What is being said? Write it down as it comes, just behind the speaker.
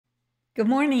Good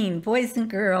morning, boys and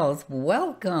girls.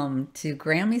 Welcome to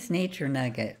Grammy's Nature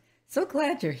Nugget. So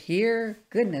glad you're here.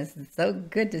 Goodness, it's so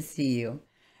good to see you.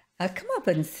 Come up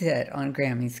and sit on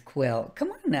Grammy's quilt.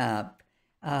 Come on up.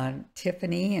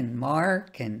 Tiffany and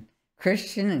Mark and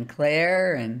Christian and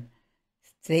Claire and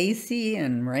Stacy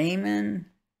and Raymond,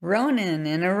 Ronan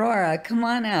and Aurora. Come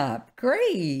on up.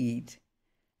 Great.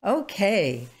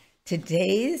 Okay,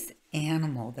 today's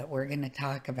animal that we're going to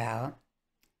talk about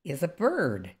is a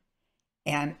bird.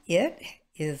 And it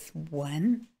is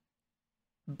one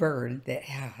bird that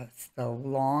has the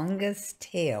longest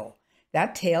tail.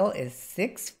 That tail is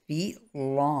 6 feet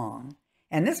long.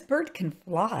 And this bird can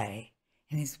fly.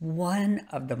 And he's one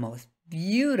of the most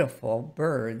beautiful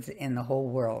birds in the whole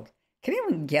world. Can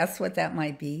anyone guess what that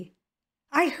might be?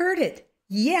 I heard it.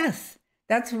 Yes,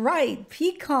 that's right.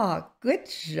 Peacock. Good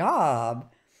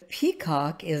job.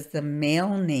 Peacock is the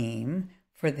male name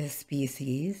for this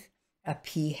species. A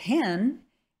peahen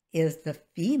is the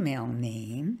female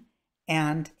name,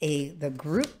 and the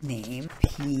group name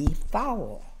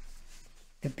peafowl.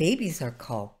 The babies are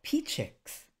called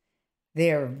peachicks.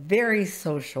 They are very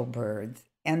social birds,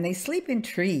 and they sleep in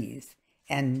trees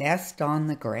and nest on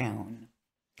the ground.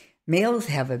 Males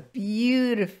have a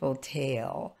beautiful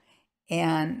tail,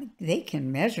 and they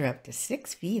can measure up to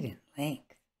 6 feet in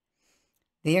length.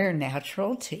 They are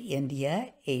natural to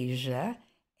India, Asia,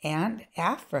 and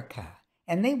Africa,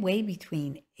 and they weigh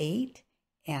between 8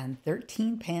 and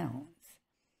 13 pounds.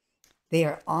 They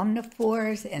are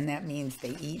omnivores, and that means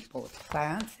they eat both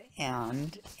plants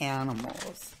and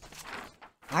animals.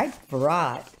 I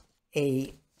brought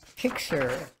a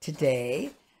picture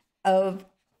today of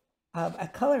a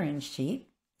coloring sheet.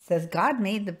 It says, God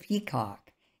made the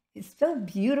peacock. It's so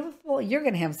beautiful. You're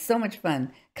going to have so much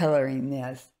fun coloring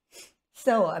this.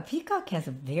 So a peacock has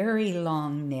a very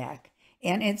long neck.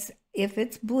 And if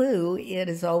it's blue, it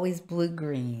is always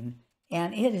blue-green.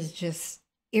 And it is just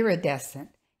iridescent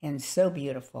and so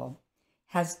beautiful.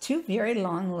 Has 2 very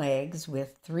long legs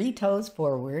with 3 toes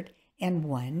forward and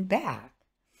 1 back.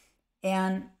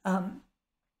 And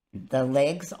the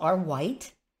legs are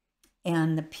white.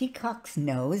 And the peacock's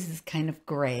nose is kind of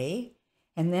gray.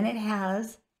 And then it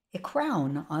has a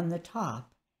crown on the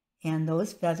top. And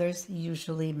those feathers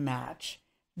usually match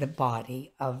the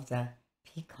body of the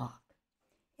peacock.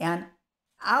 And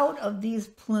out of these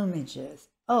plumages,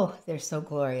 oh, they're so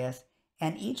glorious.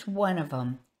 And each one of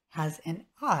them has an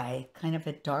eye, kind of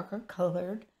a darker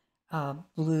colored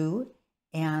blue,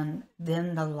 and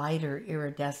then the lighter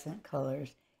iridescent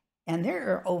colors. And there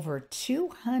are over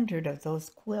 200 of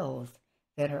those quills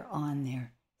that are on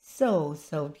there. So,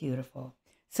 so beautiful.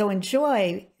 So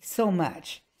enjoy so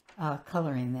much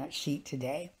coloring that sheet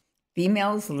today.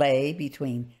 Females lay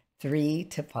between 3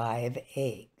 to 5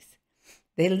 eggs.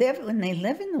 When they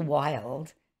live in the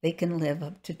wild, they can live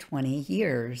up to 20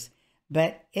 years,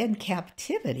 but in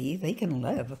captivity, they can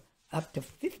live up to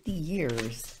 50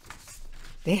 years.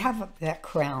 They have that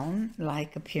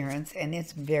crown-like appearance, and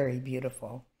it's very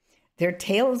beautiful. Their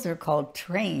tails are called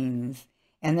trains,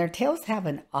 and their tails have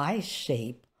an eye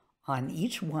shape on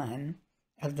each one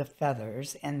of the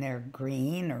feathers, and they're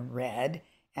green or red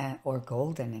or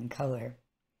golden in color.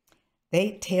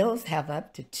 Tails have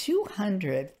up to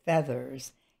 200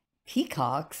 feathers.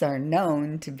 Peacocks are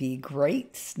known to be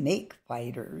great snake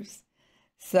fighters.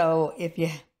 So if you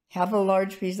have a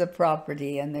large piece of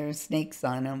property and there's snakes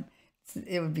on them,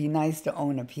 it would be nice to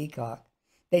own a peacock.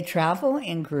 They travel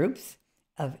in groups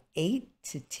of 8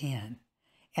 to 10.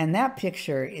 And that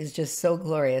picture is just so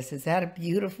glorious. Is that a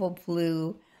beautiful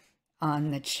blue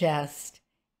on the chest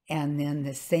and then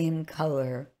the same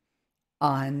color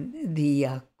on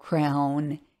the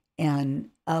crown and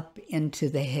up into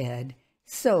the head?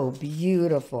 So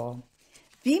beautiful.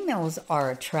 Females are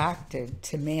attracted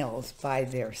to males by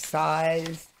their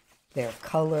size, their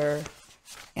color,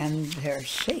 and their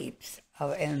shapes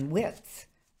and widths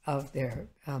of their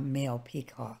male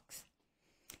peacocks.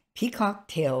 Peacock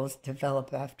tails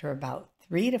develop after about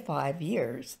 3 to 5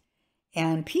 years,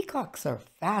 and peacocks are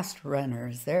fast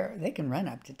runners. They can run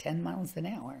up to 10 miles an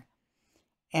hour.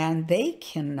 And they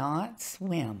cannot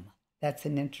swim. That's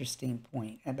an interesting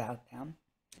point about them.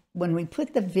 When we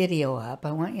put the video up,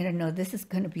 I want you to know this is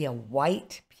going to be a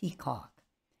white peacock.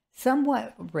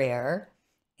 Somewhat rare,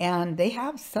 and they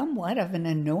have somewhat of an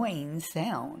annoying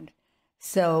sound.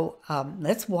 So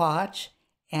let's watch,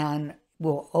 and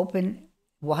we'll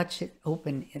watch it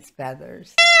open its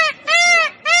feathers.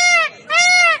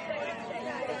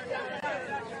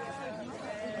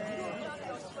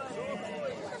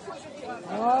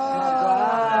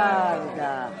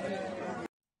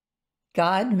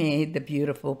 God made the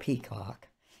beautiful peacock,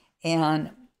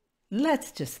 and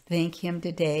let's just thank him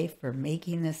today for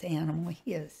making this animal.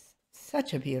 He is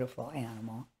such a beautiful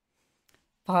animal.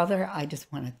 Father, I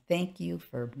just want to thank you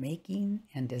for making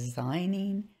and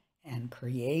designing and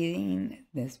creating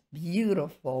this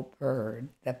beautiful bird,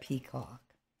 the peacock.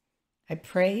 I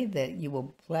pray that you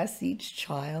will bless each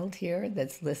child here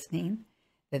that's listening,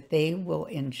 that they will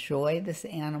enjoy this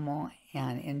animal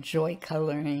and enjoy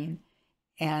coloring.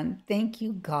 And thank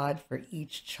you, God, for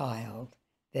each child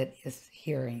that is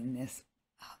hearing this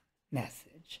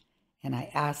message. And I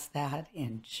ask that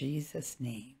in Jesus'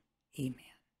 name. Amen.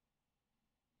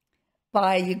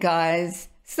 Bye, you guys.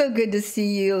 So good to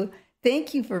see you.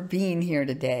 Thank you for being here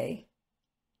today.